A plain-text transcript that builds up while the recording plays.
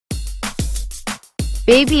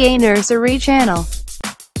BabyA Nursery Channel.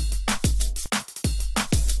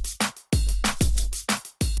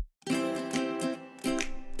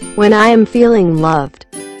 When I am feeling loved.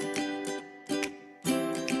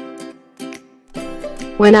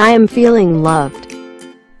 When I am feeling loved,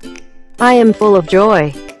 I am full of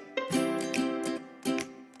joy.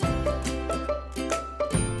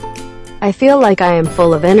 I feel like I am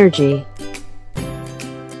full of energy.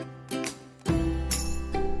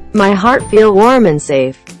 My heart feels warm and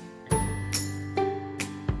safe.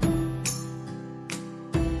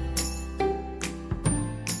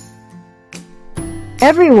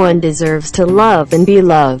 Everyone deserves to love and be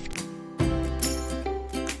loved.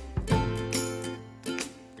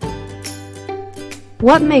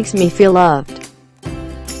 What makes me feel loved?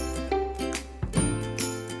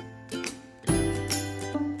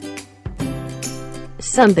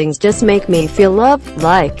 Some things just make me feel loved,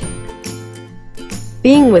 like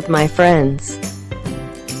being with my friends.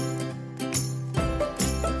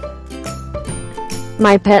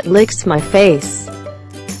 My pet licks my face.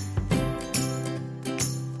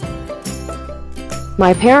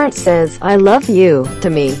 My parent says, "I love you," to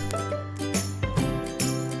me.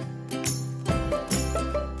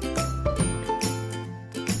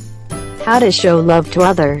 How to show love to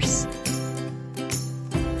others.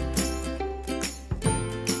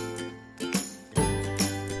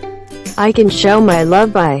 I can show my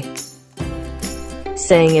love by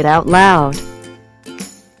saying it out loud,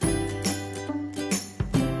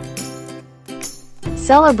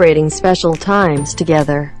 celebrating special times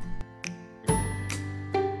together,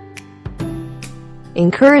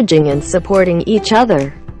 encouraging and supporting each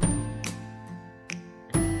other.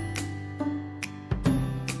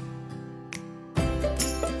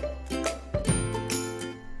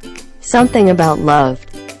 Something about love.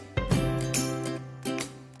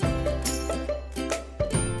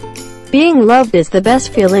 Being loved is the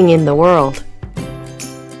best feeling in the world.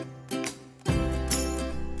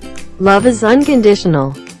 Love is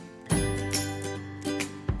unconditional.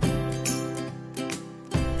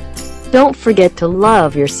 Don't forget to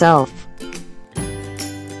love yourself.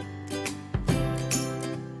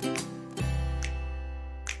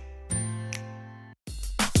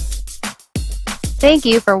 Thank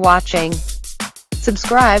you for watching.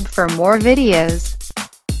 Subscribe for more videos.